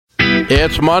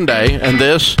It's Monday, and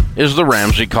this is the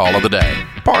Ramsey Call of the Day,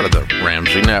 part of the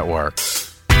Ramsey Network.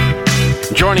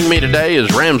 Joining me today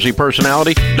is Ramsey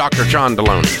personality, Dr. John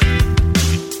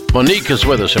Deloney. Monique is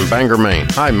with us in Bangor, Maine.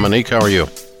 Hi, Monique. How are you?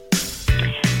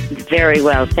 Very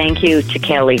well. Thank you to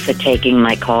Kelly for taking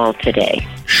my call today.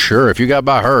 Sure. If you got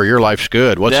by her, your life's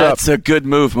good. What's up? That's a good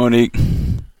move, Monique.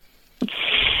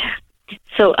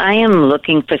 So I am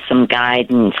looking for some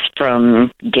guidance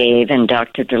from Dave and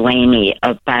Dr. Delaney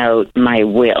about my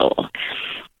will.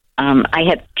 I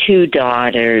have two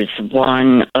daughters,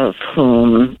 one of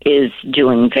whom is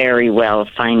doing very well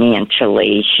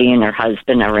financially. She and her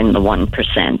husband are in the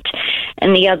 1%.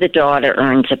 And the other daughter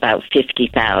earns about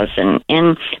 $50,000.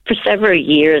 And for several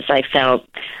years, I felt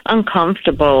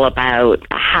uncomfortable about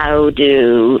how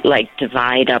to,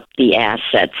 divide up the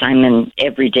assets. I'm an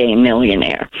everyday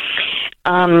millionaire.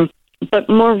 But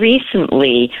more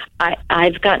recently,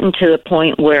 I've gotten to the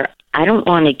point where I don't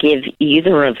want to give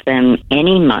either of them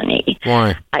any money.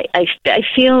 Why? I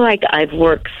feel like I've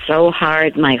worked so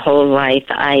hard my whole life.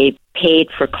 I paid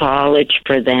for college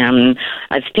for them.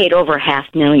 I've paid over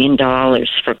 $500,000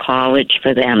 for college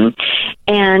for them.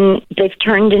 And they've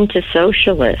turned into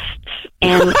socialists.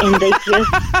 And they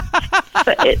just,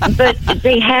 but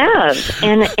they have.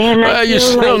 And I you're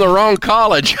still in the wrong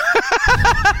college.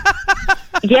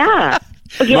 Yeah.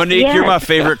 Monique, yes. You're my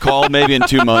favorite call maybe in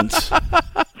 2 months.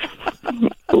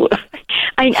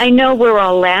 I know we're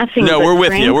all laughing. No, but we're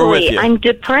with you. We're with you. I'm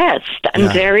depressed.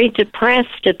 I'm very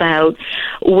depressed about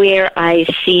where I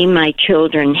see my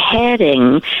children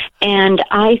heading, and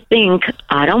I think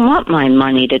I don't want my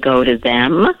money to go to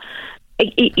them,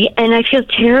 and I feel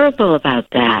terrible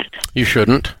about that. You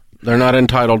shouldn't. They're not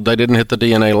entitled. They didn't hit the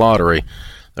DNA lottery.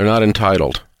 They're not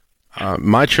entitled.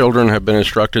 My children have been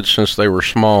instructed since they were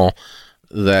small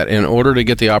that in order to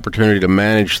get the opportunity to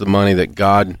manage the money that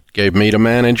God gave me to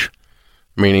manage,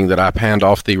 meaning that I hand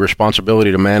off the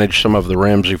responsibility to manage some of the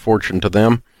Ramsey fortune to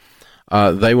them,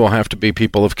 they will have to be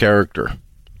people of character.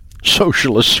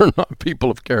 Socialists are not people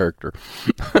of character.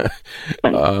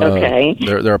 Okay.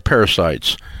 They're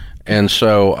parasites. And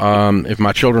so if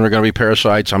my children are going to be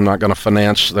parasites, I'm not going to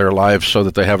finance their lives so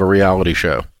that they have a reality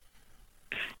show.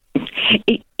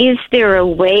 Is there a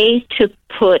way to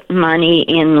put money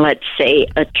in, let's say,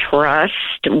 a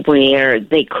trust where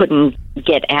they couldn't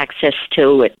get access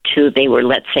to it till they were,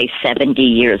 let's say, 70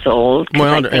 years old?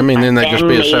 Well, I mean, then they'd just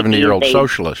be a 70-year-old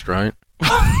socialist, right?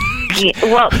 Yeah,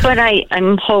 well, but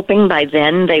I'm hoping by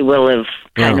then they will have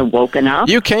kind of woken up.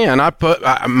 You can.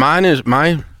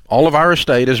 All of our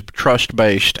estate is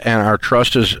trust-based, and our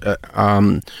trust is,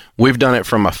 we've done it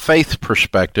from a faith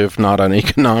perspective, not an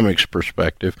economics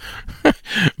perspective.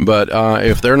 But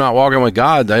if they're not walking with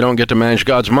God, they don't get to manage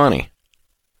God's money.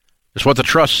 It's what the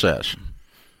trust says.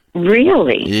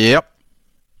 Really? Yep.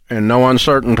 In no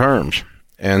uncertain terms.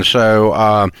 And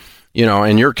so,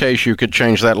 in your case, you could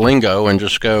change that lingo and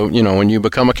just go, when you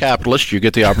become a capitalist, you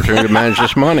get the opportunity to manage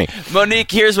this money. Monique,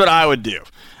 here's what I would do.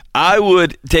 I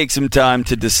would take some time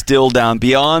to distill down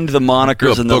beyond the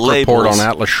monikers and the labels. Report on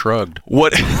Atlas Shrugged.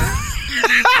 What?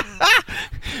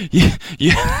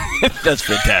 That's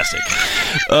fantastic.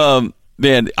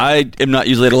 Man, I am not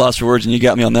usually at a loss for words, and you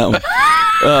got me on that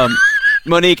one.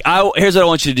 Monique, here's what I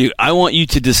want you to do. I want you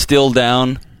to distill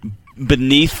down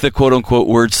beneath the quote-unquote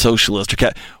word socialist.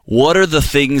 Okay, what are the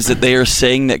things that they are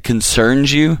saying that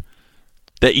concerns you,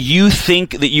 that you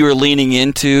think that you are leaning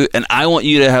into, and I want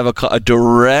you to have a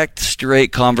direct,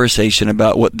 straight conversation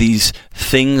about what these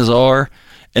things are,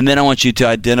 and then I want you to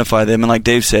identify them. And like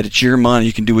Dave said, it's your money.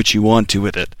 You can do what you want to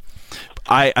with it.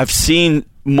 I've seen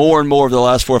more and more over the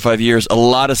last 4 or 5 years a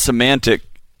lot of semantic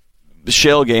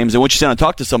shell games, and once you sit down and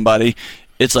talk to somebody,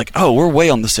 it's like, oh, we're way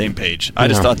on the same page. I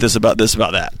just thought this, about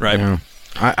that, right? Yeah.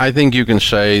 I think you can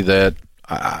say that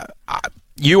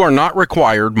you are not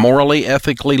required morally,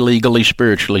 ethically, legally,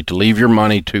 spiritually to leave your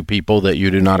money to people that you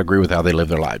do not agree with how they live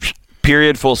their lives.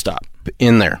 Period, full stop.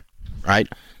 In there, right?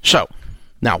 So,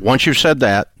 now, once you've said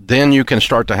that, then you can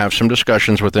start to have some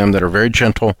discussions with them that are very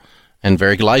gentle and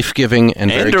very life-giving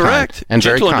and very direct. Kind.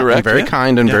 Very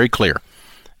kind and yeah. very clear.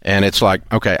 And it's like,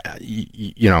 okay,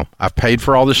 I've paid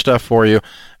for all this stuff for you,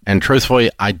 and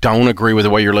truthfully, I don't agree with the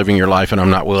way you're living your life, and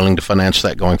I'm not willing to finance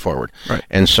that going forward. Right.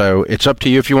 And so it's up to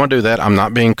you if you want to do that. I'm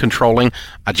not being controlling.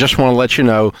 I just want to let you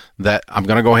know that I'm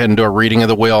going to go ahead and do a reading of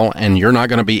the will, and you're not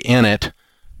going to be in it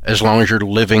as long as you're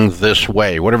living this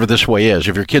way, whatever this way is.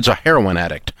 If your kid's a heroin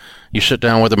addict, you sit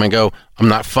down with them and go, I'm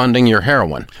not funding your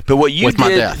heroin. But what you with my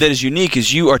did death. that is unique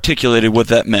is you articulated what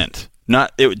that meant.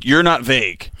 You're not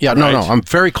vague. Yeah, right? no, I'm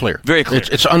very clear. Very clear.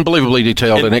 It's unbelievably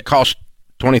detailed, and it costs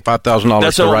 $25,000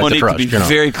 That's to what write the Monique trust. to be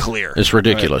very clear. It's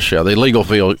ridiculous. Right. Yeah, the legal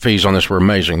fees on this were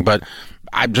amazing, but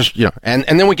I just, and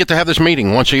then we get to have this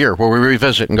meeting once a year where we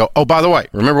revisit and go, oh, by the way,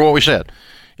 remember what we said.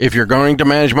 If you're going to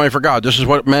manage money for God, this is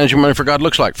what managing money for God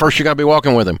looks like. First, you got to be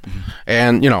walking with Him,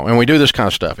 and and we do this kind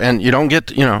of stuff, and you don't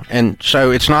get, and so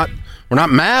it's not. We're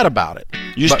not mad about it,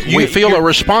 but we feel a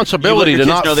responsibility to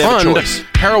not fund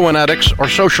heroin addicts or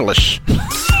socialists.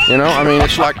 I mean,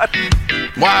 it's like,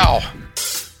 wow.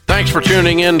 Thanks for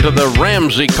tuning in to the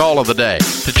Ramsey Call of the Day.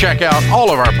 To check out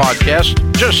all of our podcasts,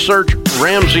 just search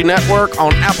Ramsey Network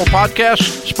on Apple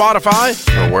Podcasts, Spotify,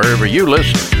 or wherever you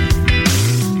listen.